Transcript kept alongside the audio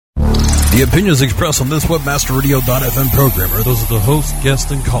The opinions expressed on this WebmasterRadio.fm program are those of the host,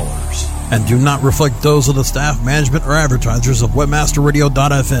 guests, and callers, and do not reflect those of the staff, management, or advertisers of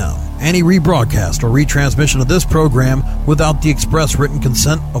WebmasterRadio.fm. Any rebroadcast or retransmission of this program without the express written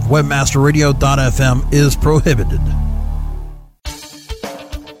consent of WebmasterRadio.fm is prohibited.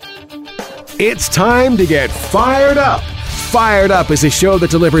 It's time to get fired up. Fired Up is a show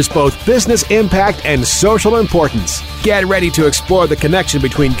that delivers both business impact and social importance. Get ready to explore the connection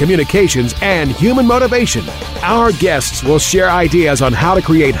between communications and human motivation. Our guests will share ideas on how to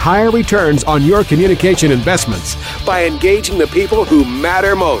create higher returns on your communication investments by engaging the people who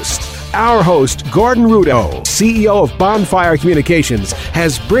matter most. Our host, Gordon Rudo, CEO of Bonfire Communications,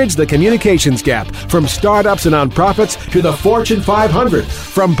 has bridged the communications gap from startups and nonprofits to the Fortune 500,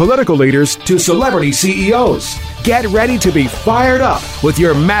 from political leaders to celebrity CEOs. Get ready to be fired up with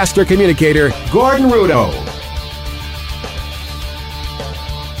your master communicator, Gordon Rudo.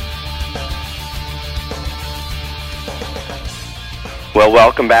 Well,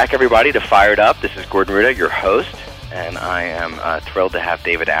 welcome back, everybody, to Fired Up. This is Gordon Rudo, your host. And I am thrilled to have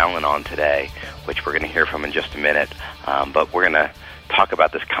David Allen on today, which we're going to hear from in just a minute. But we're going to talk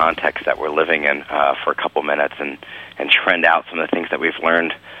about this context that we're living in for a couple minutes and trend out some of the things that we've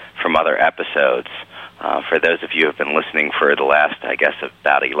learned from other episodes. For those of you who have been listening for the last, I guess,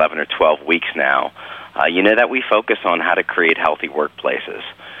 about 11 or 12 weeks now, you know that we focus on how to create healthy workplaces.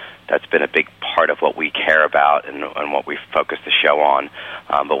 That's been a big part of what we care about and what we focus the show on.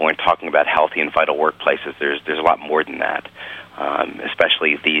 But when we're talking about healthy and vital workplaces, there's a lot more than that.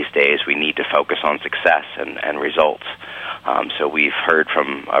 Especially these days, we need to focus on success and results. So we've heard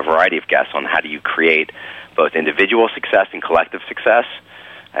from a variety of guests on how do you create both individual success and collective success.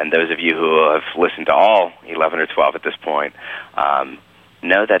 And those of you who have listened to all 11 or 12 at this point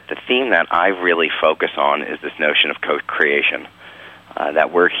know that the theme that I really focus on is this notion of co-creation.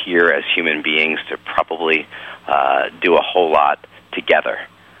 That we're here as human beings to probably do a whole lot together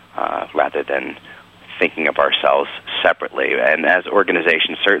rather than thinking of ourselves separately. And as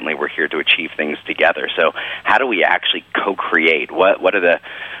organizations, certainly we're here to achieve things together. So how do we actually co-create? What are the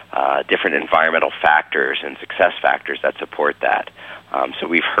different environmental factors and success factors that support that? So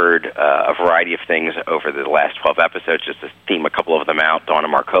we've heard a variety of things over the last 12 episodes, just to theme a couple of them out. Donna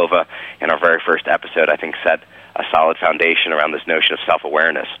Markova, in our very first episode, I think set a solid foundation around this notion of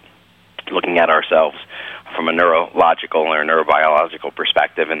self-awareness, looking at ourselves from a neurological or neurobiological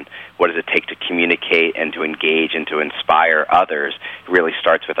perspective, and what does it take to communicate and to engage and to inspire others. It really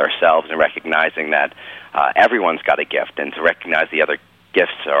starts with ourselves and recognizing that everyone's got a gift, and to recognize the other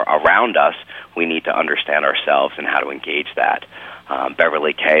gifts around us, we need to understand ourselves and how to engage that.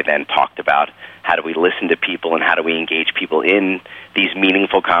 Beverly Kay then talked about how do we listen to people and how do we engage people in these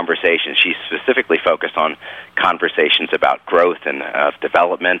meaningful conversations. She specifically focused on conversations about growth and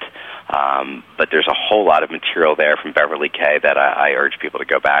development, but there's a whole lot of material there from Beverly Kay that I urge people to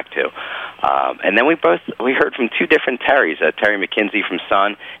go back to. And then we heard from two different Terrys, Terry McKinsey from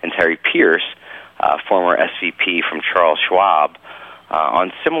Sun and Terry Pierce, former SVP from Charles Schwab,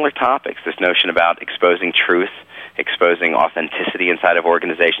 on similar topics, this notion about exposing truth, exposing authenticity inside of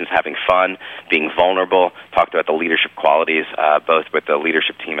organizations, having fun, being vulnerable, talked about the leadership qualities, both with the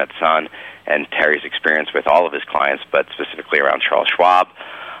leadership team at Sun and Terry's experience with all of his clients, but specifically around Charles Schwab.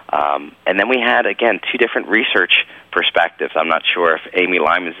 And then we had, again, two different research perspectives. I'm not sure if Amy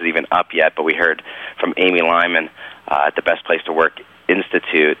Lyman is even up yet, but we heard from Amy Lyman at the Best Place to Work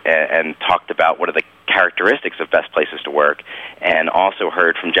Institute and talked about what are the characteristics of best places to work, and also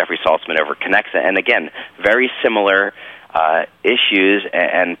heard from Jeffrey Saltzman over Connexa. And again, very similar issues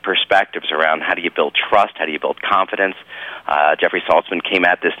and perspectives around how do you build trust, how do you build confidence. Jeffrey Saltzman came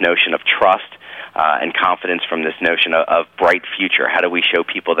at this notion of trust and confidence from this notion of bright future. How do we show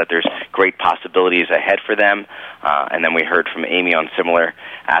people that there's great possibilities ahead for them? And then we heard from Amy on similar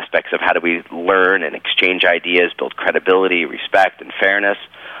aspects of how do we learn and exchange ideas, build credibility, respect, and fairness.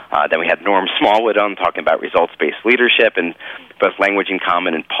 Then we had Norm Smallwood on talking about results-based leadership, and both Language in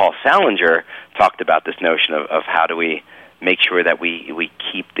Common and Paul Salinger talked about this notion of how do we make sure that we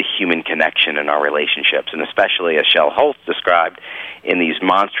keep the human connection in our relationships, and especially, as Shel Holtz described, in these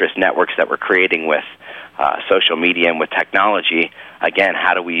monstrous networks that we're creating with social media and with technology. Again,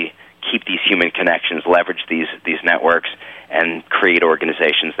 how do we keep these human connections, leverage these networks, and create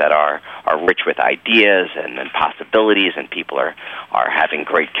organizations that are rich with ideas and possibilities, and people are having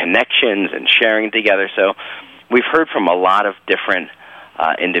great connections and sharing together. So we've heard from a lot of different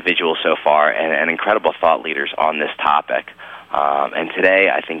individuals so far and incredible thought leaders on this topic. And today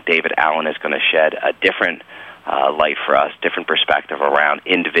I think David Allen is going to shed a different light for us, different perspective around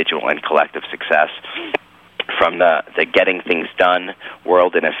individual and collective success from the getting things done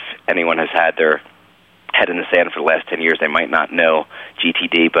world, and anyone has had their head in the sand for the last 10 years, they might not know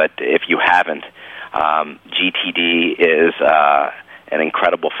GTD, but if you haven't, GTD is an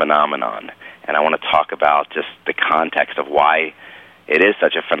incredible phenomenon, and I want to talk about just the context of why it is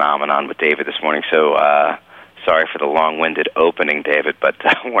such a phenomenon with David this morning. So sorry for the long-winded opening, David, but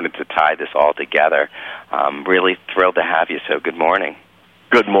I wanted to tie this all together. Really thrilled to have you, so good morning.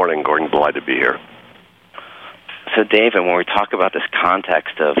 Good morning, Gordon. Glad to be here. So, David, when we talk about this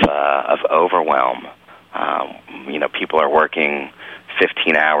context of overwhelm, people are working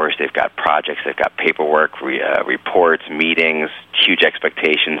 15 hours, they've got projects, they've got paperwork, reports, meetings, huge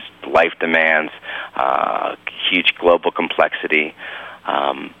expectations, life demands, huge global complexity.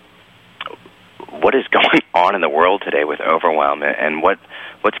 What is going on in the world today with overwhelm, and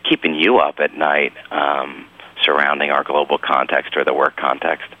what's keeping you up at night surrounding our global context or the work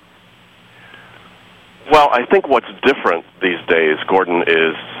context? Well, I think what's different these days, Gordon,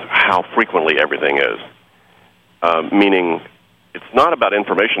 is how frequently everything is. Meaning, it's not about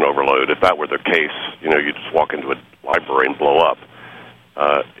information overload. If that were the case, you just walk into a library and blow up.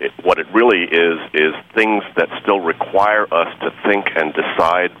 What it really is things that still require us to think and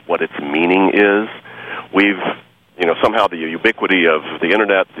decide what its meaning is. We've, somehow the ubiquity of the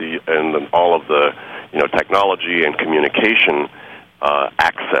internet and all of the, technology and communication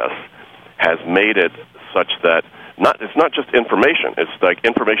access has made it such that it's not just information. It's like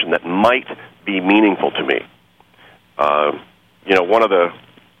information that might be meaningful to me. One of the,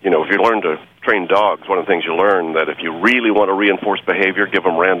 if you learn to train dogs, one of the things you learn that if you really want to reinforce behavior, give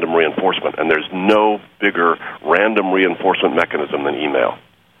them random reinforcement. And there's no bigger random reinforcement mechanism than email.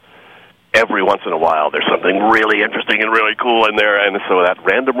 Every once in a while, there's something really interesting and really cool in there, and so that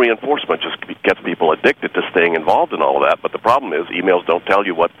random reinforcement just gets people addicted to staying involved in all of that. But the problem is emails don't tell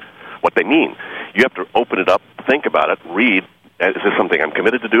you what they mean. You have to open it up, think about it, read. Is this something I'm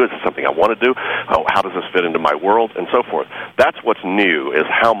committed to do? Is this something I want to do? How does this fit into my world? And so forth. That's what's new, is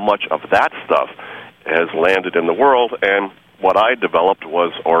how much of that stuff has landed in the world. And what I developed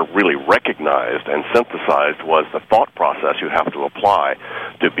was, or really recognized and synthesized, was the thought process you have to apply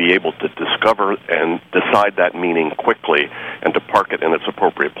to be able to discover and decide that meaning quickly and to park it in its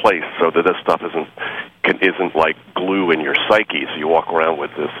appropriate place so that this stuff isn't like glue in your psyche, so you walk around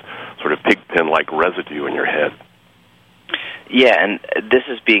with this sort of pigpen-like residue in your head. Yeah, and this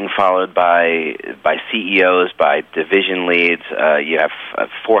is being followed by CEOs, by division leads. You have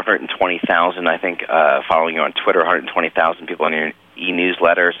 420,000, I think, following you on Twitter, 120,000 people on your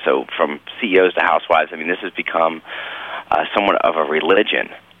e-newsletter. So from CEOs to housewives, this has become somewhat of a religion.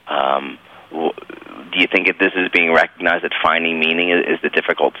 Do you think that this is being recognized, that finding meaning is the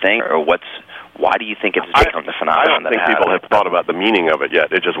difficult thing, or why do you think it's become the phenomenon? I don't think people have thought about the meaning of it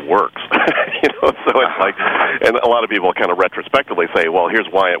yet. It just works. So it's like, and a lot of people kind of retrospectively say, well, here's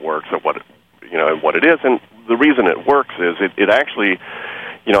why it works, or what it is. And the reason it works is it actually,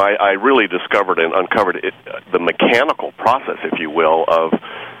 I really discovered and uncovered the mechanical process, if you will, of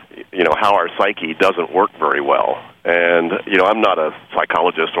how our psyche doesn't work very well. And I'm not a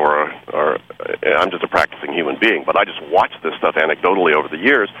psychologist or I'm just a practicing human being, but I just watched this stuff anecdotally over the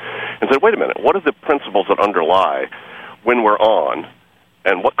years and said, wait a minute, what are the principles that underlie when we're on,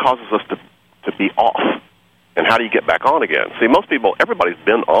 and what causes us to be off, and how do you get back on again? See, most people, everybody's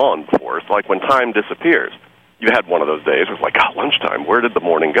been on before. It's like when time disappears. You had one of those days where it's like, lunchtime, where did the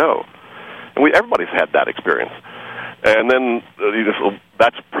morning go? And everybody's had that experience. And then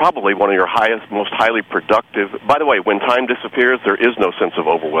that's probably one of your most highly productive. By the way, when time disappears, there is no sense of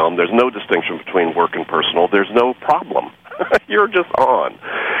overwhelm. There's no distinction between work and personal. There's no problem. You're just on.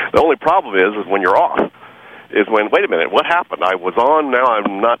 The only problem is when you're off. Is when, wait a minute, what happened? I was on, now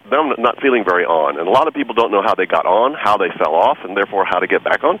I'm not feeling very on. And a lot of people don't know how they got on, how they fell off, and therefore how to get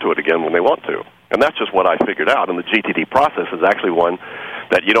back onto it again when they want to. And that's just what I figured out. And the GTD process is actually one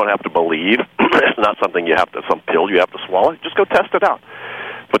that you don't have to believe. It's not something some pill you have to swallow. Just go test it out.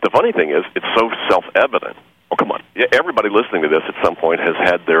 But the funny thing is, it's so self-evident. Oh, come on. Everybody listening to this at some point has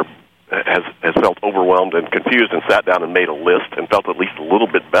felt overwhelmed and confused and sat down and made a list and felt at least a little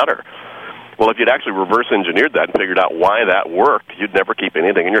bit better. Well, if you'd actually reverse engineered that and figured out why that worked, you'd never keep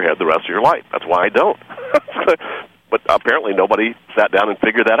anything in your head the rest of your life. That's why I don't. But apparently nobody sat down and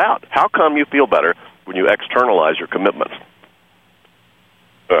figured that out. How come you feel better when you externalize your commitments?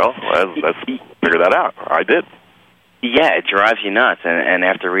 Well, let's figure that out. I did. Yeah, it drives you nuts. And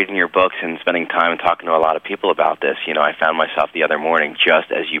after reading your books and spending time and talking to a lot of people about this, I found myself the other morning,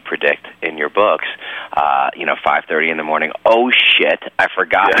 just as you predict in your books, 5:30 in the morning, oh, shit, I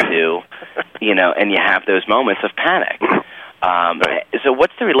forgot to, and you have those moments of panic. Right. So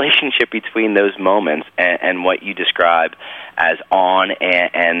what's the relationship between those moments and what you describe as on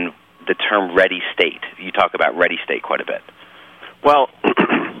and the term ready state. You talk about ready state quite a bit. Well,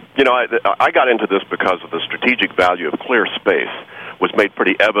 I got into this because of the strategic value of clear space was made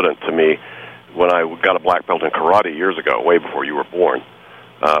pretty evident to me when I got a black belt in karate years ago, way before you were born.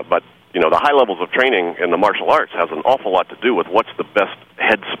 But the high levels of training in the martial arts has an awful lot to do with what's the best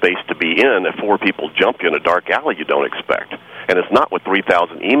headspace to be in if 4 people jump you in a dark alley you don't expect. And it's not with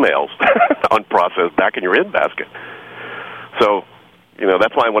 3,000 emails unprocessed back in your in basket. So,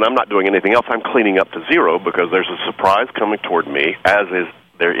 that's why when I'm not doing anything else, I'm cleaning up to zero, because there's a surprise coming toward me,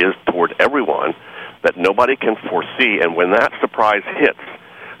 there is toward everyone, that nobody can foresee. And when that surprise hits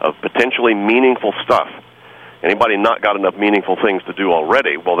of potentially meaningful stuff, anybody not got enough meaningful things to do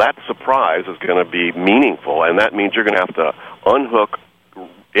already, well, that surprise is going to be meaningful, and that means you're going to have to unhook,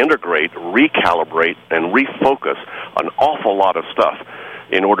 integrate, recalibrate, and refocus an awful lot of stuff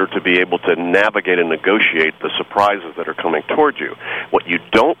in order to be able to navigate and negotiate the surprises that are coming toward you. What you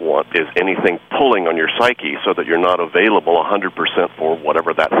don't want is anything pulling on your psyche so that you're not available 100% for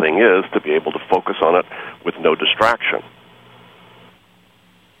whatever that thing is, to be able to focus on it with no distraction.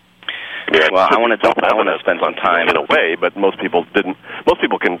 Well, I want to spend some time in a way, but most people didn't. Most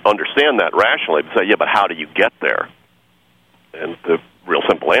people can understand that rationally, but say, yeah, but how do you get there? And the real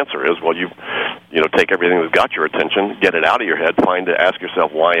simple answer is, well, you take everything that's got your attention, get it out of your head, ask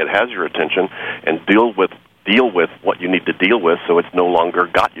yourself why it has your attention, and deal with what you need to deal with, so it's no longer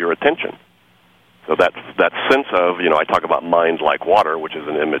got your attention. So that sense of, I talk about mind like water, which is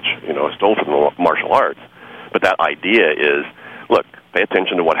an image, I stole from the martial arts, but that idea is, look, pay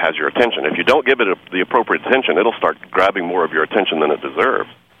attention to what has your attention. If you don't give it the appropriate attention, it'll start grabbing more of your attention than it deserves.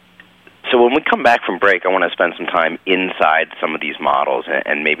 So when we come back from break, I want to spend some time inside some of these models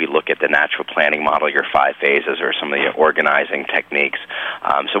and maybe look at the natural planning model, your 5 phases, or some of the organizing techniques.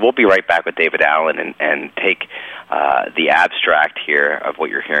 So we'll be right back with David Allen and take the abstract here of what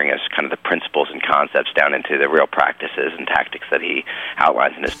you're hearing as kind of the principles and concepts down into the real practices and tactics that he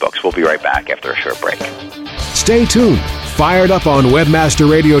outlines in his books. We'll be right back after a short break. Stay tuned. Fired Up on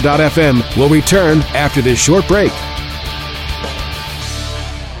WebmasterRadio.fm will return after this short break.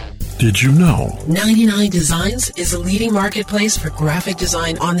 Did you know 99 Designs is a leading marketplace for graphic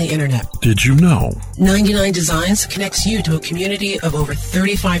design on the internet? Did you know 99 Designs connects you to a community of over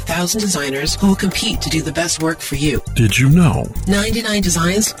 35,000 designers who will compete to do the best work for you? Did you know 99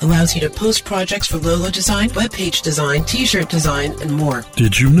 Designs allows you to post projects for logo design, webpage design, t-shirt design, and more?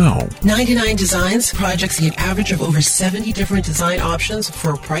 Did you know 99 Designs projects see an average of over 70 different design options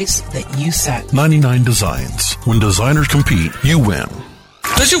for a price that you set? 99 Designs. When designers compete, you win.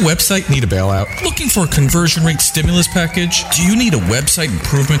 Does your website need a bailout? Looking for a conversion rate stimulus package? Do you need a website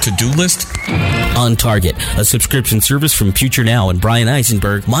improvement to-do list? On Target, a subscription service from Future Now and Brian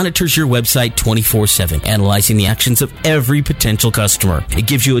Eisenberg, monitors your website 24/7, analyzing the actions of every potential customer. It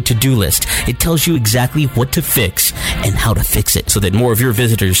gives you a to-do list. It tells you exactly what to fix and how to fix it so that more of your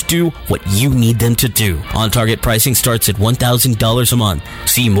visitors do what you need them to do. On Target pricing starts at $1,000 a month.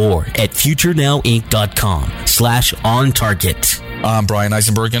 See more at futurenowinc.com/OnTarget. I'm Brian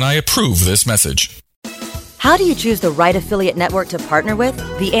Eisenberg, and I approve this message. How do you choose the right affiliate network to partner with?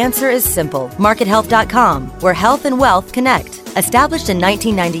 The answer is simple. MarketHealth.com, where health and wealth connect. Established in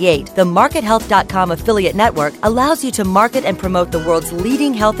 1998, the MarketHealth.com affiliate network allows you to market and promote the world's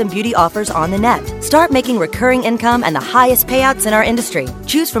leading health and beauty offers on the net. Start making recurring income and the highest payouts in our industry.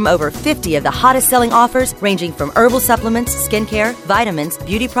 Choose from over 50 of the hottest selling offers, ranging from herbal supplements, skincare, vitamins,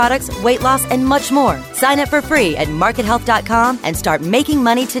 beauty products, weight loss, and much more. Sign up for free at MarketHealth.com and start making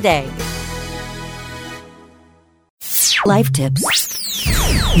money today. Life tips.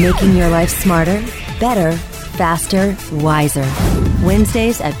 Making your life smarter, better, faster, wiser.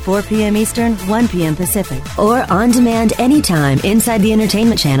 Wednesdays at 4 p.m. Eastern, 1 p.m. Pacific. Or on demand anytime inside the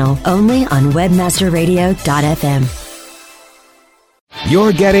Entertainment Channel, only on WebmasterRadio.fm.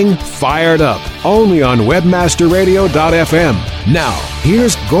 You're getting Fired Up, only on WebmasterRadio.fm. Now,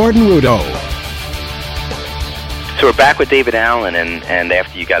 here's Gordon Rudo. So we're back with David Allen, and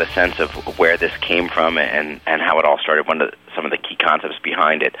after you got a sense of where this came from and how it all started, some of the key concepts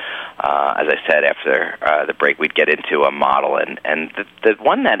behind it, as I said, after the break, we'd get into a model. And the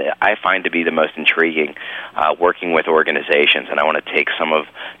one that I find to be the most intriguing, working with organizations, and I want to take some of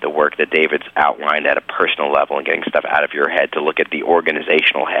the work that David's outlined at a personal level and getting stuff out of your head to look at the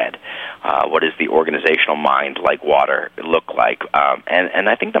organizational head. What does the organizational mind, like water, look like? And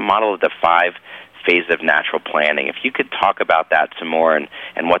I think the model of the 5 phase of natural planning. If you could talk about that some more and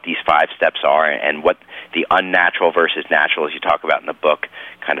what these 5 steps are and what the unnatural versus natural, as you talk about in the book,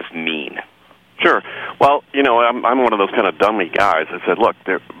 kind of mean. Sure. Well, I'm one of those kind of dummy guys that said, look,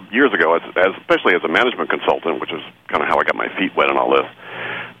 years ago, especially as a management consultant, which is kind of how I got my feet wet in all this,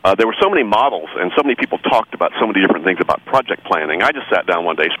 there were so many models and so many people talked about so many different things about project planning. I just sat down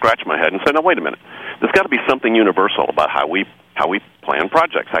one day, scratched my head, and said, "No, wait a minute. There's got to be something universal about how we plan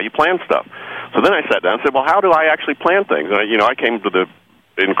projects, how you plan stuff." So then I sat down and said, "Well, how do I actually plan things?" And, I came to the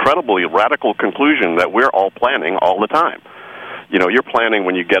incredibly radical conclusion that we're all planning all the time. You're planning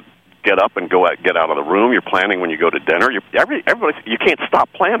when you get up and get out of the room. You're planning when you go to dinner. Everybody, you can't stop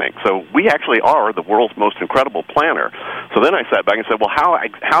planning. So we actually are the world's most incredible planner. So then I sat back and said, well,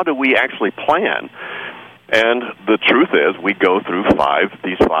 how do we actually plan? And the truth is, we go through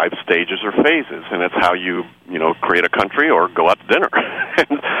these five stages or phases, and it's how you create a country or go out to dinner.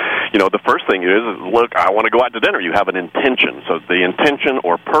 And, the first thing is, look, I want to go out to dinner. You have an intention. So the intention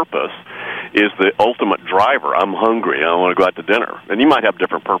or purpose is the ultimate driver. I'm hungry. I want to go out to dinner. And you might have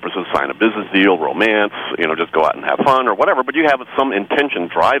different purposes, sign a business deal, romance, just go out and have fun or whatever, but you have some intention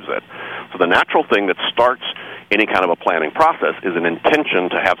drives it. So the natural thing that starts any kind of a planning process is an intention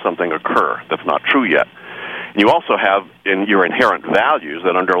to have something occur that's not true yet. You also have in your inherent values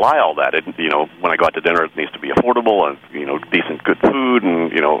that underlie all that. When I go out to dinner, it needs to be affordable and, decent, good food and,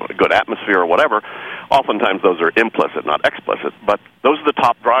 good atmosphere or whatever. Oftentimes those are implicit, not explicit, but those are the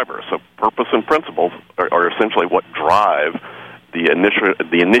top drivers. So purpose and principles are essentially what drive the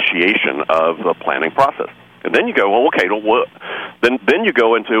initiation of the planning process. And then you go, well, okay, then you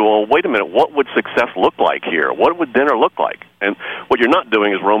go into, well, wait a minute, what would success look like here? What would dinner look like? And what you're not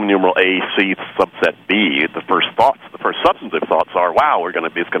doing is Roman numeral A, C, subset B. The first substantive thoughts are, wow, it's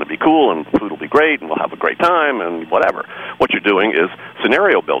going to be cool, and food will be great, and we'll have a great time, and whatever. What you're doing is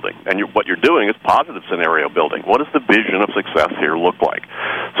scenario building, and what you're doing is positive scenario building. What does the vision of success here look like?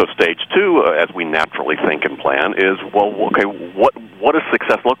 So stage 2, as we naturally think and plan, is, well, okay, what does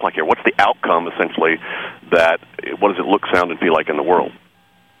success look like here? What's the outcome, essentially, what does it look, sound, and feel like in the world?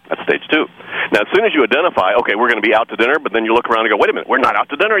 That's stage 2. Now, as soon as you identify, okay, we're going to be out to dinner, but then you look around and go, wait a minute, we're not out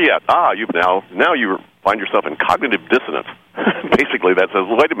to dinner yet. Now you find yourself in cognitive dissonance. Basically, that says,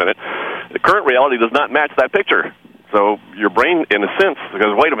 well, wait a minute, the current reality does not match that picture. So your brain, in a sense,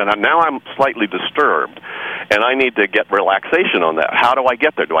 goes, wait a minute, now I'm slightly disturbed, and I need to get relaxation on that. How do I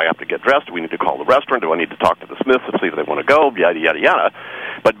get there? Do I have to get dressed? Do we need to call the restaurant? Do I need to talk to the Smiths to see if they want to go? Yada, yada, yada.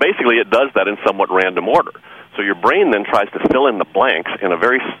 But basically, it does that in somewhat random order. So your brain then tries to fill in the blanks in a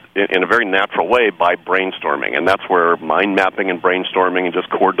very natural way by brainstorming, and that's where mind mapping and brainstorming and just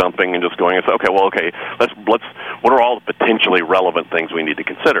core dumping and just going and say, let's what are all the potentially relevant things we need to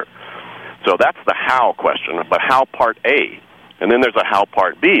consider? So that's the how question, but how part A. And then there's a how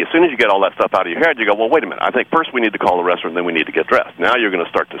part B. As soon as you get all that stuff out of your head, you go, well, wait a minute. I think first we need to call the restaurant, then we need to get dressed. Now you're going to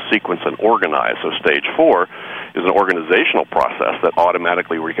start to sequence and organize. So stage 4 is an organizational process that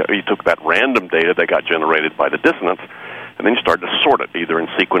automatically, you took that random data that got generated by the dissonance, and then you start to sort it, either in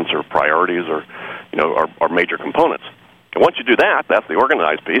sequence or priorities or major components. And once you do that, that's the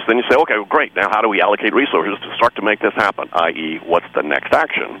organized piece. Then you say, okay, well, great. Now how do we allocate resources to start to make this happen, i.e., what's the next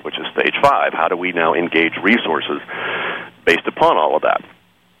action, which is stage 5. How do we now engage resources based upon all of that?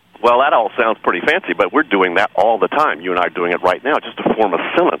 Well, that all sounds pretty fancy, but we're doing that all the time. You and I are doing it right now. Just to form a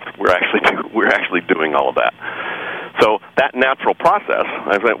sentence, we're actually doing all of that. So that natural process,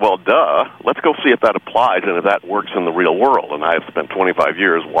 I think, well, let's go see if that applies and if that works in the real world. And I have spent 25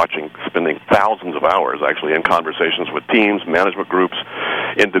 years spending thousands of hours actually in conversations with teams, management groups,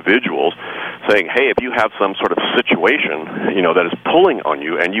 individuals, saying, hey, if you have some sort of situation, that is pulling on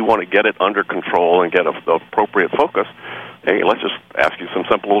you and you want to get it under control and get the appropriate focus, hey, let's just ask you some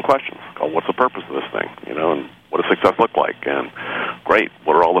simple little questions. What's the purpose of this thing? And what does success look like? And great,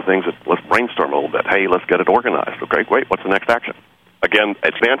 what are all the things let's brainstorm a little bit. Hey, let's get it organized. Okay, great, what's the next action? Again,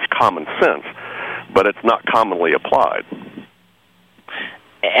 advanced common sense, but it's not commonly applied.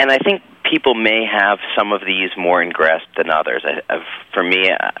 And I think people may have some of these more engrossed than others. For me,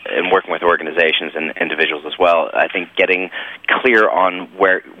 in working with organizations and individuals as well, I think getting clear on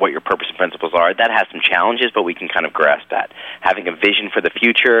what your purpose and principles are, that has some challenges, but we can kind of grasp that. Having a vision for the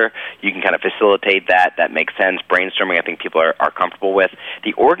future, you can kind of facilitate that. That makes sense. Brainstorming, I think people are comfortable with.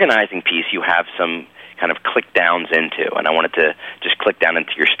 The organizing piece, you have some kind of click downs into, and I wanted to just click down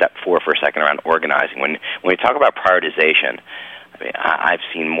into your step 4 for a second around organizing. When we talk about prioritization, I've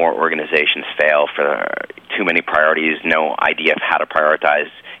seen more organizations fail for too many priorities, no idea of how to prioritize,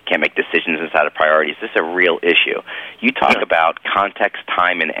 can't make decisions inside of priorities. This is a real issue. You talk about context,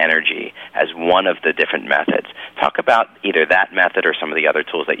 time, and energy as one of the different methods. Talk about either that method or some of the other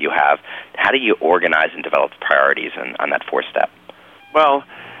tools that you have. How do you organize and develop priorities on that 4th step? Well,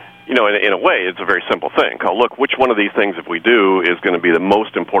 in a way, it's a very simple thing. Look, which one of these things, if we do, is going to be the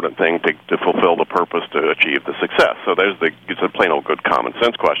most important thing to fulfill the purpose to achieve the success? So it's a plain old good common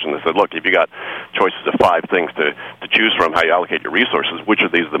sense question that said, look, if you got choices of 5 things to choose from, how you allocate your resources, which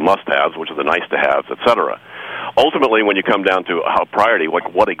of these are the must-haves, which are the nice-to-haves, et cetera. Ultimately, when you come down to how priority,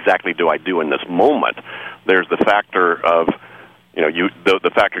 what exactly do I do in this moment, there's the factor of,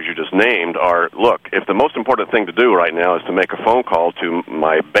 the factors you just named are, look, if the most important thing to do right now is to make a phone call to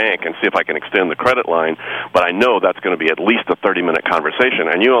my bank and see if I can extend the credit line, but I know that's going to be at least a 30-minute conversation,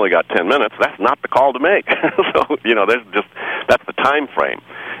 and you only got 10 minutes, that's not the call to make. So, that's the time frame.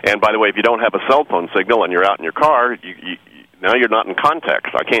 And by the way, if you don't have a cell phone signal and you're out in your car, now you're not in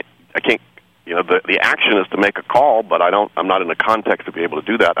context. I can't. The action is to make a call, but I'm not in a context to be able to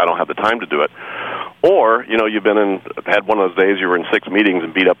do that. I don't have the time to do it. Or, you've had one of those days you were in 6 meetings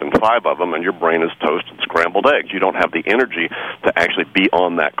and beat up in 5 of them, and your brain is toast and scrambled eggs. You don't have the energy to actually be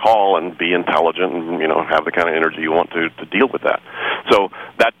on that call and be intelligent and, have the kind of energy you want to deal with that. So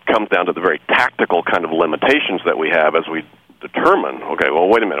that comes down to the very tactical kind of limitations that we have as we determine, okay, well,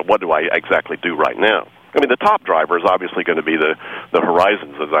 wait a minute, what do I exactly do right now? I mean, the top driver is obviously going to be the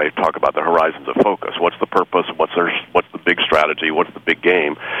horizons, as I talk about the horizons of focus. What's the purpose? What's the big strategy? What's the big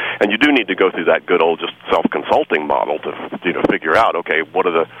game? And you do need to go through that good old just self-consulting model to figure out, okay, what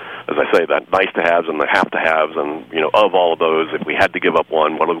are the, as I say, that nice-to-haves and the have-to-haves, and of all of those, if we had to give up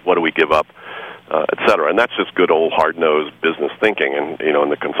one, what do we give up? Et cetera. And that's just good old hard-nosed business thinking, and in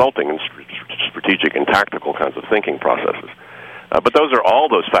the consulting and strategic and tactical kinds of thinking processes. But all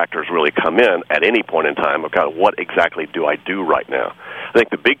those factors really come in at any point in time of kind of what exactly do I do right now. I think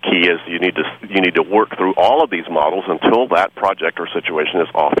the big key is you need to work through all of these models until that project or situation is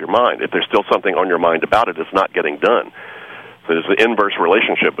off your mind. If there's still something on your mind about it, it's not getting done. So there's the inverse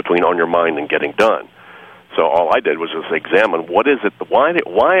relationship between on your mind and getting done. So all I did was just examine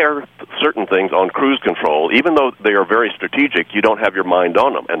why are certain things on cruise control, even though they are very strategic, you don't have your mind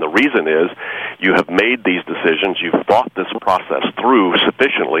on them. And the reason is you have made these decisions, you've thought this process through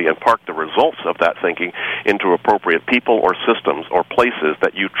sufficiently and parked the results of that thinking into appropriate people or systems or places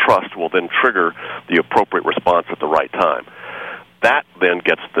that you trust will then trigger the appropriate response at the right time. That then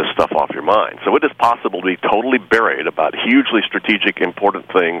gets this stuff off your mind. So it is possible to be totally buried about hugely strategic, important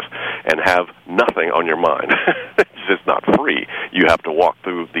things and have nothing on your mind. It's just not free. You have to walk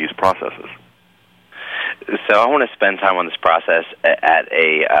through these processes. So I want to spend time on this process at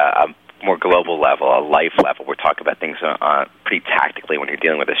a more global level, a life level. We're talking about things pretty tactically when you're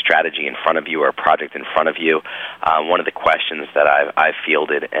dealing with a strategy in front of you or a project in front of you. One of the questions that I've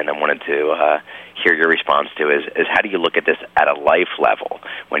fielded and I wanted to hear your response to is how do you look at this at a life level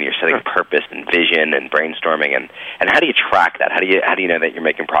when you're setting purpose and vision and brainstorming, and how do you track that? How do you know that you're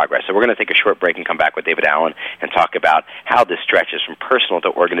making progress? So we're going to take a short break and come back with David Allen and talk about how this stretches from personal to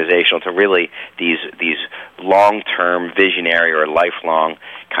organizational to really these long-term visionary or lifelong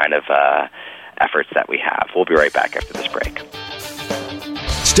kind of efforts that we have. We'll be right back after this break.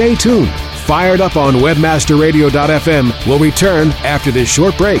 Stay tuned. Fired Up on WebmasterRadio.fm will return after this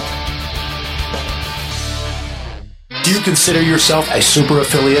short break. Do you consider yourself a super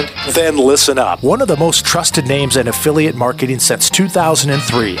affiliate? Then listen up. One of the most trusted names in affiliate marketing since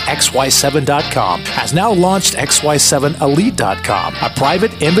 2003, XY7.com, has now launched XY7Elite.com, a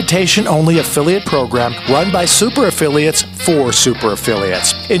private invitation-only affiliate program run by super affiliates for super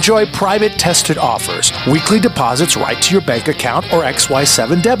affiliates. Enjoy private tested offers, weekly deposits right to your bank account or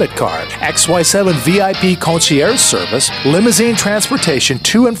XY7 debit card, XY7 VIP concierge service, limousine transportation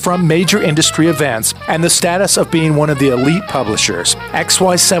to and from major industry events, and the status of being one of the elite publishers.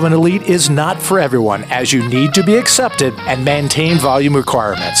 XY7 Elite is not for everyone, as you need to be accepted and maintain volume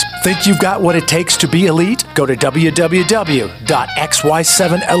requirements. Think you've got what it takes to be elite? Go to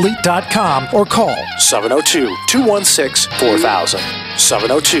www.xy7elite.com or call 702-216-4000.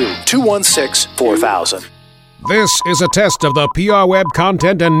 702-216-4000. This is a test of the PR Web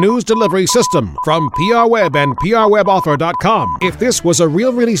content and news delivery system from PR Web and PRWebOffer.com. If this was a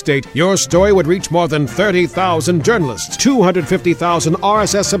real release date, your story would reach more than 30,000 journalists, 250,000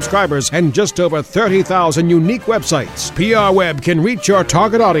 RSS subscribers, and just over 30,000 unique websites. PR Web can reach your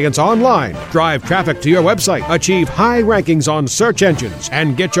target audience online, drive traffic to your website, achieve high rankings on search engines,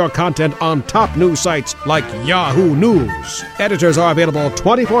 and get your content on top news sites like Yahoo News. Editors are available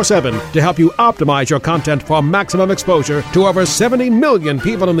 24/7 to help you optimize your content for maximum exposure to over 70 million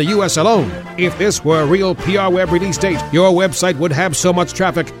people in the U.S. alone. If this were a real PR Web release date, your website would have so much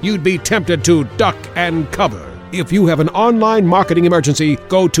traffic you'd be tempted to duck and cover. If you have an online marketing emergency,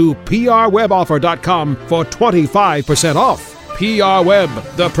 go to PRWebOffer.com for 25% off. PR Web,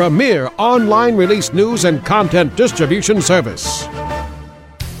 the premier online release news and content distribution service.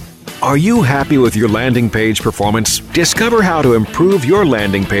 Are you happy with your landing page performance? Discover how to improve your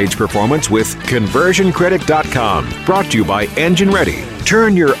landing page performance with ConversionCritic.com. Brought to you by Engine Ready.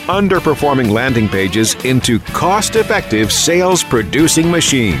 Turn your underperforming landing pages into cost-effective sales-producing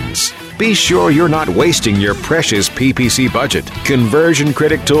machines. Be sure you're not wasting your precious PPC budget. Conversion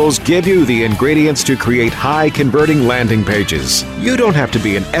Critic tools give you the ingredients to create high-converting landing pages. You don't have to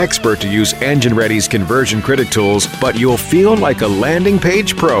be an expert to use Engine Ready's Conversion Critic tools, but you'll feel like a landing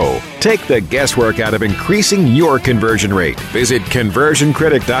page pro. Take the guesswork out of increasing your conversion rate. Visit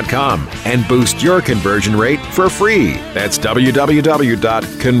ConversionCritic.com and boost your conversion rate for free. That's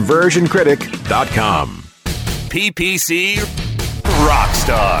www.ConversionCritic.com. PPC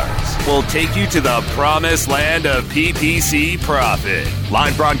Rockstars will take you to the promised land of PPC profit.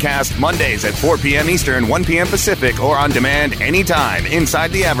 Live broadcast Mondays at 4 p.m. Eastern, 1 p.m. Pacific, or on demand anytime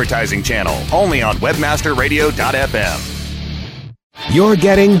inside the advertising channel, only on webmasterradio.fm. You're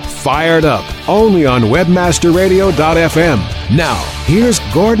getting fired up, only on webmasterradio.fm. Now, here's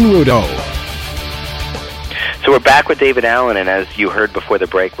Gordon Rudo. So we're back with David Allen, and as you heard before the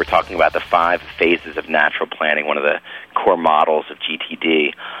break, we're talking about the 5 phases of natural planning, one of the core models of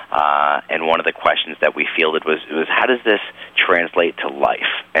GTD, and one of the questions that we fielded was how does this translate to life?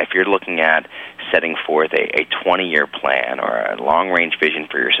 If you're looking at setting forth a 20-year plan or a long-range vision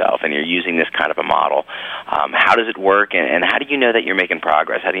for yourself, and you're using this kind of a model, how does it work, and how do you know that you're making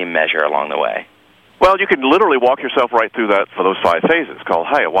progress? How do you measure along the way? Well, you can literally walk yourself right through that for those 5 phases. Called,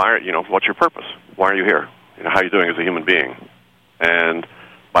 hey, what's your purpose? Why are you here? How are you doing as a human being? And,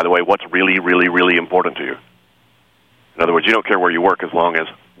 by the way, what's really, really, really important to you? In other words, you don't care where you work as long as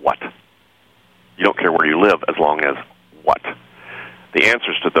what? You don't care where you live as long as what? The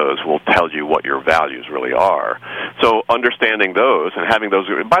answers to those will tell you what your values really are. So understanding those and having those...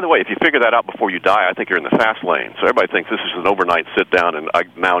 By the way, if you figure that out before you die, I think you're in the fast lane. So everybody thinks this is an overnight sit-down and I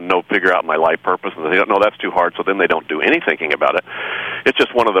now figure out my life purpose, and they don't know that's too hard, so then they don't do any thinking about it. It's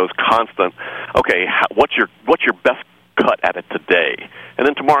just one of those constant, okay, what's your best cut at it today? And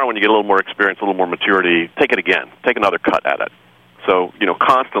then tomorrow when you get a little more experience, a little more maturity, take it again. Take another cut at it. So,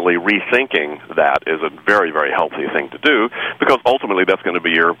 constantly rethinking that is a very, very healthy thing to do, because ultimately that's going to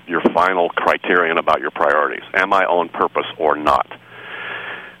be your final criterion about your priorities. Am I on purpose or not?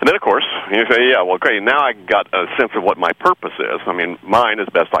 And then, of course, you say, yeah, well, great, now I got a sense of what my purpose is. I mean, mine, as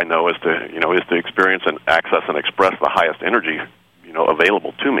best I know, is to experience and access and express the highest energy,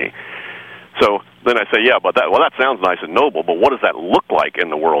 available to me. So then I say, yeah, but that sounds nice and noble, but what does that look like in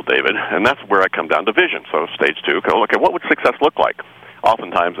the world, David? And that's where I come down to vision. So stage 2, okay, what would success look like?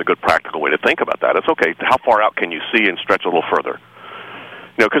 Oftentimes a good practical way to think about that is, okay, how far out can you see and stretch a little further?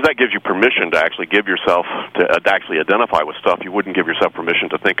 Because that gives you permission to actually actually identify with stuff you wouldn't give yourself permission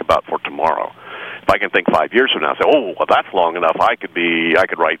to think about for tomorrow. If I can think 5 years from now and say, oh, well, that's long enough, I could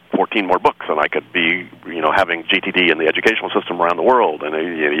write 14 more books, and I could be, having GTD in the educational system around the world, and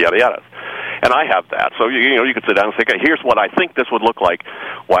yada, yada. And I have that. So, you could sit down and say, okay, here's what I think this would look like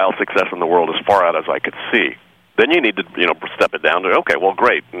while success in the world as far out as I could see. Then you need to, step it down to, okay, well,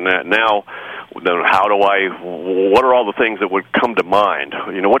 great. Now, what are all the things that would come to mind?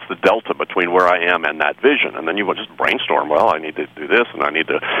 What's the delta between where I am and that vision? And then you would just brainstorm, well, I need to do this, and I need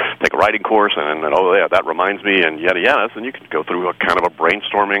to take a writing course, and then, oh, yeah, that reminds me, and yada, yada. And you can go through a kind of a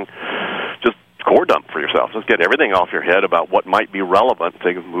brainstorming, just core dump for yourself. Just get everything off your head about what might be relevant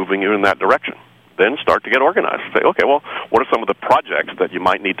to moving you in that direction. Then start to get organized. Say, okay, well, what are some of the projects that you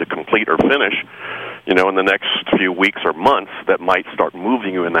might need to complete or finish, in the next few weeks or months that might start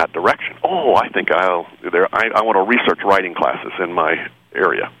moving you in that direction? Oh, I think I want to research writing classes in my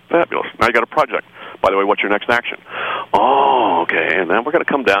area. Fabulous. Now you got a project. By the way, what's your next action? Oh, okay. And then we're going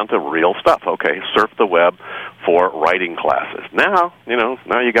to come down to real stuff. Okay, surf the web for writing classes. Now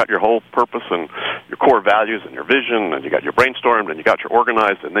you got your whole purpose and your core values and your vision, and you got your brainstormed, and you got your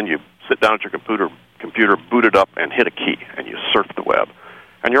organized, and then you sit down at your computer, boot it up, and hit a key, and you surf the web,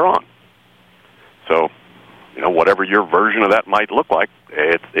 and you're on. So, whatever your version of that might look like,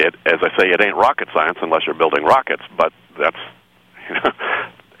 it as I say, it ain't rocket science unless you're building rockets, but that's,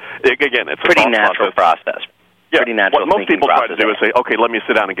 again, it's pretty natural process. Yeah, pretty natural. What most people try to do is say, okay, let me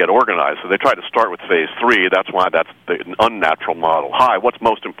sit down and get organized. So they try to start with phase 3. That's why that's the unnatural model. Hi, what's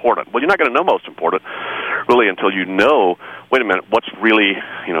most important? Well, you're not going to know most important, really, until you know, wait a minute, what's really,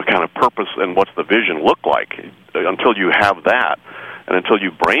 kind of purpose and what's the vision look like. Until you have that, and until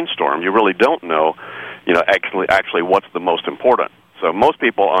you brainstorm, you really don't know, actually what's the most important. So most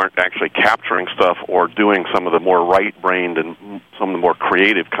people aren't actually capturing stuff or doing some of the more right-brained and some of the more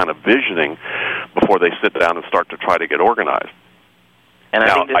creative kind of visioning before they sit down and start to try to get organized. And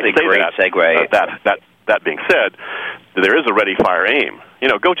I think this is a great segue. that being said, there is a ready, fire, aim.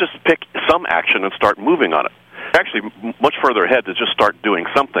 Go just pick some action and start moving on it. Actually, much further ahead to just start doing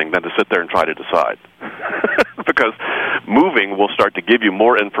something than to sit there and try to decide. Because moving will start to give you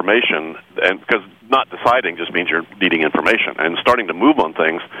more information, and because not deciding just means you're needing information. And starting to move on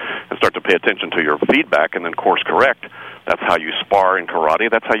things and start to pay attention to your feedback and then course correct, that's how you spar in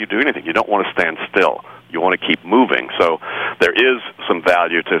karate. That's how you do anything. You don't want to stand still. You want to keep moving. So there is some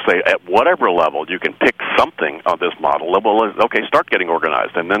value to say at whatever level you can pick something on this model. Okay, start getting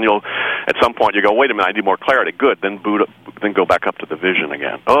organized, and then at some point you go, wait a minute, I need more clarity. Good, then go back up to the vision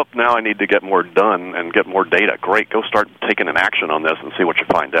again. Oh, now I need to get more done and get more data. Great, go start taking an action on this and see what you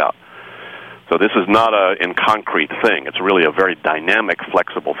find out. So this is not in concrete thing. It's really a very dynamic,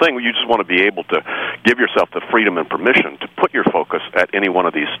 flexible thing. You just want to be able to give yourself the freedom and permission to put your focus at any one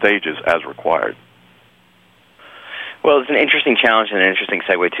of these stages as required. Well, it's an interesting challenge and an interesting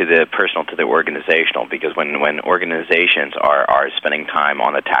segue to the personal to the organizational, because when organizations are spending time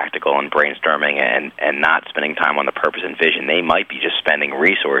on the tactical and brainstorming and not spending time on the purpose and vision, they might be just spending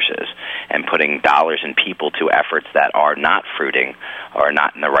resources and putting dollars and people to efforts that are not fruiting or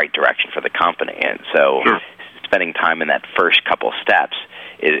not in the right direction for the company. And so spending time in that first couple steps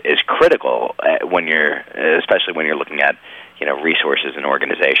is critical especially when you're looking at resources and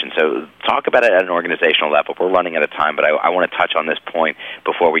organization. So talk about it at an organizational level. We're running out of time, but I want to touch on this point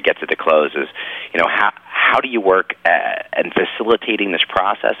before we get to the close is, how do you work in facilitating this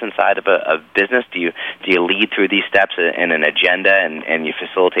process inside of a business? Do you lead through these steps in an agenda and you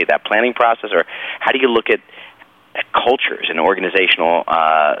facilitate that planning process, or how do you look at cultures and organizational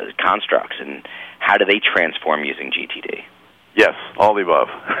constructs, and how do they transform using GTD? Yes, all the above.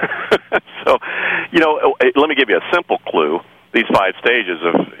 So, let me give you a simple clue. These 5 stages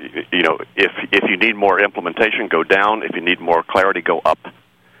of, if you need more implementation, go down. If you need more clarity, go up.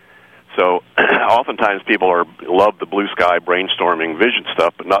 So oftentimes people love the blue sky brainstorming vision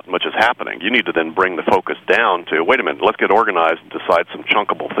stuff, but not much is happening. You need to then bring the focus down to, wait a minute, let's get organized and decide some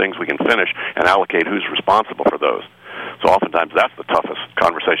chunkable things we can finish and allocate who's responsible for those. So oftentimes that's the toughest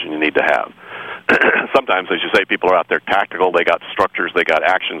conversation you need to have. Sometimes, as you say, people are out there tactical, they got structures, they got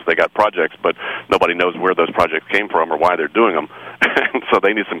actions, they got projects, but nobody knows where those projects came from or why they're doing them. So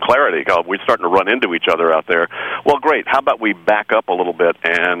they need some clarity. We're starting to run into each other out there. Well, great. How about we back up a little bit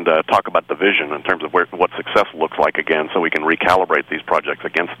and talk about the vision in terms of what success looks like again, so we can recalibrate these projects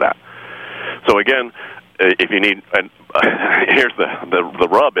against that. So again, if you need, here's the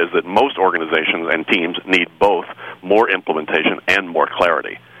rub is that most organizations and teams need both more implementation and more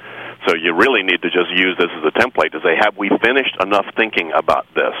clarity. So you really need to just use this as a template to say, have we finished enough thinking about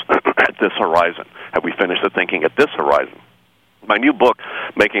this at this horizon? Have we finished the thinking at this horizon? My new book,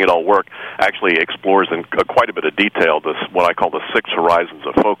 Making It All Work, actually explores in quite a bit of detail what I call the 6 horizons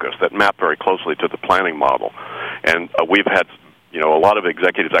of focus that map very closely to the planning model. And we've had a lot of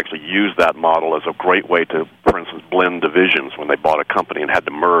executives actually use that model as a great way to, for instance, blend divisions when they bought a company and had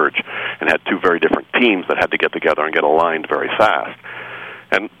to merge and had 2 very different teams that had to get together and get aligned very fast.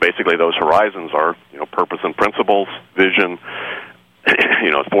 And basically those horizons are, purpose and principles, vision,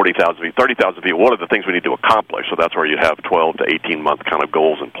 40,000 feet, 30,000 feet. What are the things we need to accomplish? So that's where you have 12 to 18-month kind of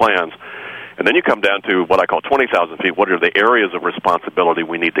goals and plans. And then you come down to what I call 20,000 feet. What are the areas of responsibility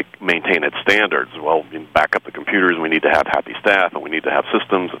we need to maintain at standards? Well, you back up the computers, we need to have happy staff, and we need to have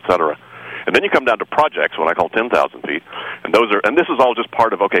systems, et cetera. And then you come down to projects, what I call 10,000 feet, and this is all just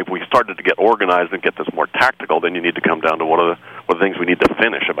part of, okay, if we started to get organized and get this more tactical, then you need to come down to what are the things we need to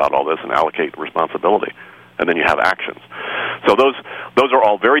finish about all this and allocate responsibility, and then you have actions. So those are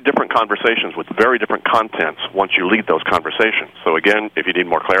all very different conversations with very different contents once you lead those conversations. So again, if you need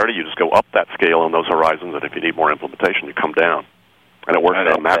more clarity, you just go up that scale on those horizons, and if you need more implementation, you come down. And it works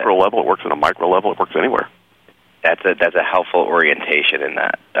at a macro level, it works at a micro level, it works anywhere. That's a helpful orientation in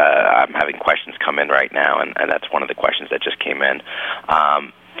that. I'm having questions come in right now, and that's one of the questions that just came in.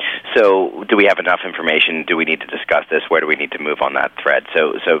 So do we have enough information? Do we need to discuss this? Where do we need to move on that thread?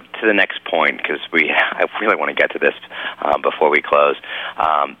 So to the next point, because I really want to get to this before we close.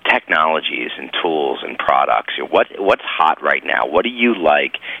 Technologies and tools and products. What's hot right now? What do you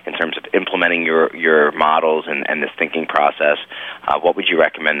like in terms of implementing your models and this thinking process? What would you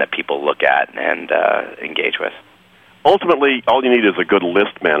recommend that people look at and engage with? Ultimately, all you need is a good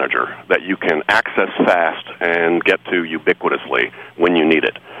list manager that you can access fast and get to ubiquitously when you need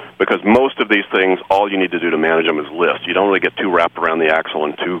it. Because most of these things, all you need to do to manage them is list. You don't really get too wrapped around the axle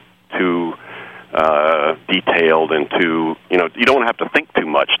and too detailed and you don't have to think too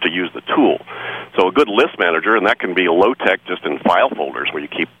much to use the tool. So a good list manager, and that can be low-tech just in file folders where you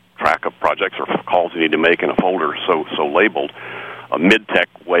keep track of projects or calls you need to make in a folder so labeled. A mid-tech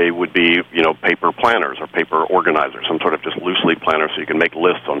way would be, paper planners or paper organizers, some sort of just loose leaf planner so you can make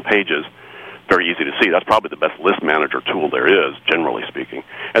lists on pages. Very easy to see. That's probably the best list manager tool there is, generally speaking.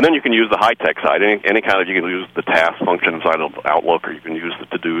 And then you can use the high-tech side. Any kind of, you can use the task function inside of Outlook, or you can use the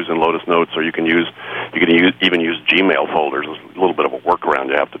to-dos in Lotus Notes, or you can even use Gmail folders. There's a little bit of a workaround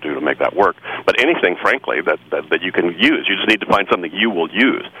you have to do to make that work. But anything, frankly, that you can use. You just need to find something you will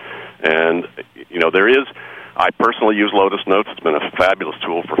use. And, I personally use Lotus Notes. It's been a fabulous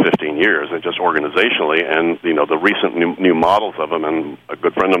tool for 15 years, and just organizationally, and the recent new models of them. And a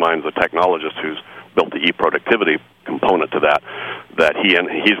good friend of mine is a technologist who's built the e-productivity component to that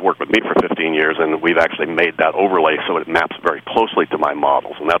he's worked with me for 15 years, and we've actually made that overlay so it maps very closely to my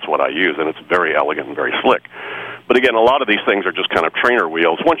models, and that's what I use, and it's very elegant and very slick. But again, a lot of these things are just kind of trainer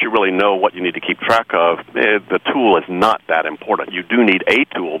wheels. Once you really know what you need to keep track of, the tool is not that important. You do need a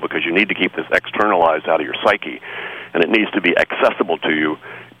tool because you need to keep this externalized out of your psyche, and it needs to be accessible to you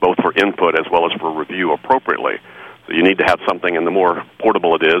both for input as well as for review appropriately. So you need to have something, and the more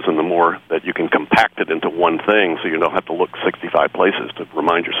portable it is and the more that you can compact it into one thing so you don't have to look 65 places to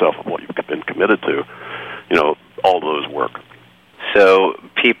remind yourself of what you've been committed to, all those work. So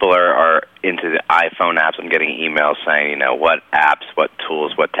people are into the iPhone apps. I'm getting emails saying, what apps, what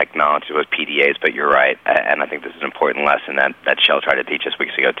tools, what technology, what PDAs, but you're right, and I think this is an important lesson that Shell tried to teach us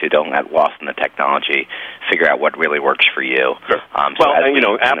weeks ago, too. Don't get lost in the technology. Figure out what really works for you. Sure.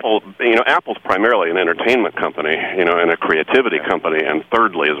 Apple's primarily an entertainment company, and a creativity company, and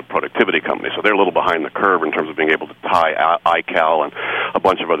thirdly is a productivity company, so they're a little behind the curve in terms of being able to tie iCal and a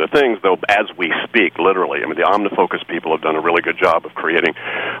bunch of other things, though as we speak, literally. The OmniFocus people have done a really good job of creating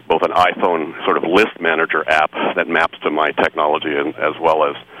both an iPhone sort of list manager app that maps to my technology and as well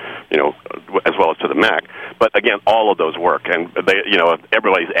as to the Mac. But again, all of those work, and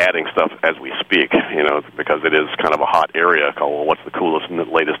everybody's adding stuff as we speak, because it is kind of a hot area called, well, what's the coolest and the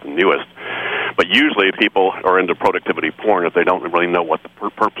latest and newest. But usually people are into productivity porn if they don't really know what the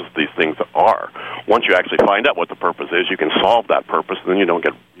purpose of these things are. Once you actually find out what the purpose is, you can solve that purpose, and then you don't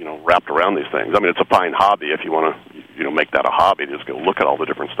get wrapped around these things. It's a fine hobby if you want to make that a hobby, just go look at all the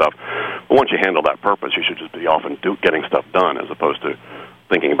different stuff. But once you handle that purpose, you should just be off and getting stuff done as opposed to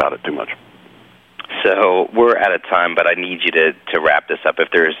thinking about it too much. So we're out of time, but I need you to wrap this up. If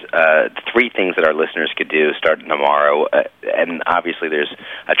there's 3 things that our listeners could do starting tomorrow, and obviously there's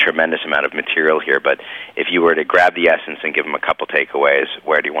a tremendous amount of material here, but if you were to grab the essence and give them a couple takeaways,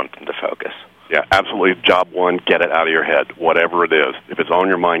 where do you want them to focus? Yeah, absolutely. Job 1, get it out of your head, whatever it is. If it's on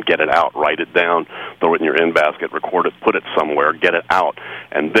your mind, get it out. Write it down, throw it in your in-basket, record it, put it somewhere, get it out.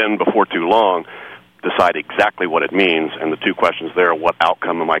 And then before too long, decide exactly what it means, and the 2 questions there, what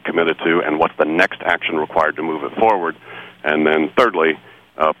outcome am I committed to, and what's the next action required to move it forward, and then thirdly,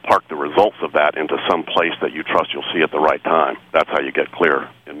 park the results of that into some place that you trust you'll see at the right time. That's how you get clear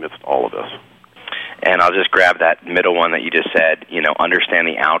amidst all of this. And I'll just grab that middle one that you just said, understand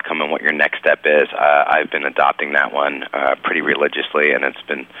the outcome and what your next step is. I've been adopting that one pretty religiously, and it's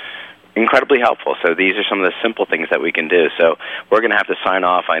been incredibly helpful. So these are some of the simple things that we can do. So we're going to have to sign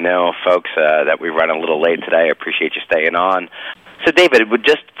off. I know, folks, that we run a little late today. I appreciate you staying on. So, David,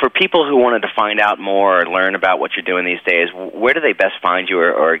 just for people who wanted to find out more or learn about what you're doing these days, where do they best find you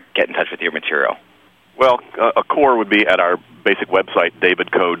or get in touch with your material? Well, a core would be at our basic website,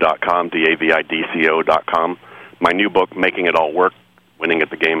 davidco.com, DAVIDCO.com. My new book, Making It All Work, Winning at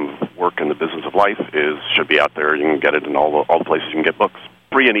the Game of Work and the Business of Life, should be out there. You can get it in all the places you can get books.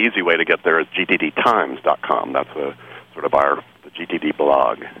 Free and easy way to get there is gtdtimes.com. That's the GTD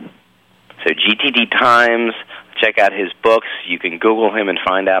blog. So GTD Times, check out his books. You can Google him and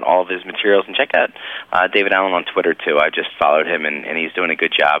find out all of his materials. And check out David Allen on Twitter, too. I just followed him, and he's doing a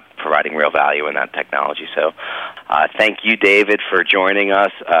good job providing real value in that technology. So thank you, David, for joining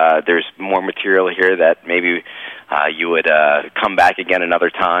us. There's more material here that maybe you would come back again another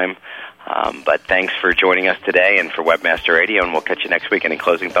time. But thanks for joining us today and for Webmaster Radio, and we'll catch you next week. Any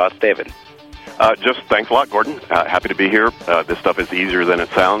closing thoughts, David? Just thanks a lot, Gordon. Happy to be here. This stuff is easier than it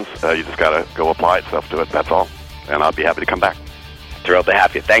sounds. You just got to go apply itself to it. That's all. And I'll be happy to come back. Thrilled to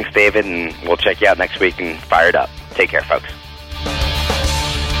have you. Thanks, David, and we'll check you out next week and Fired Up. Take care, folks.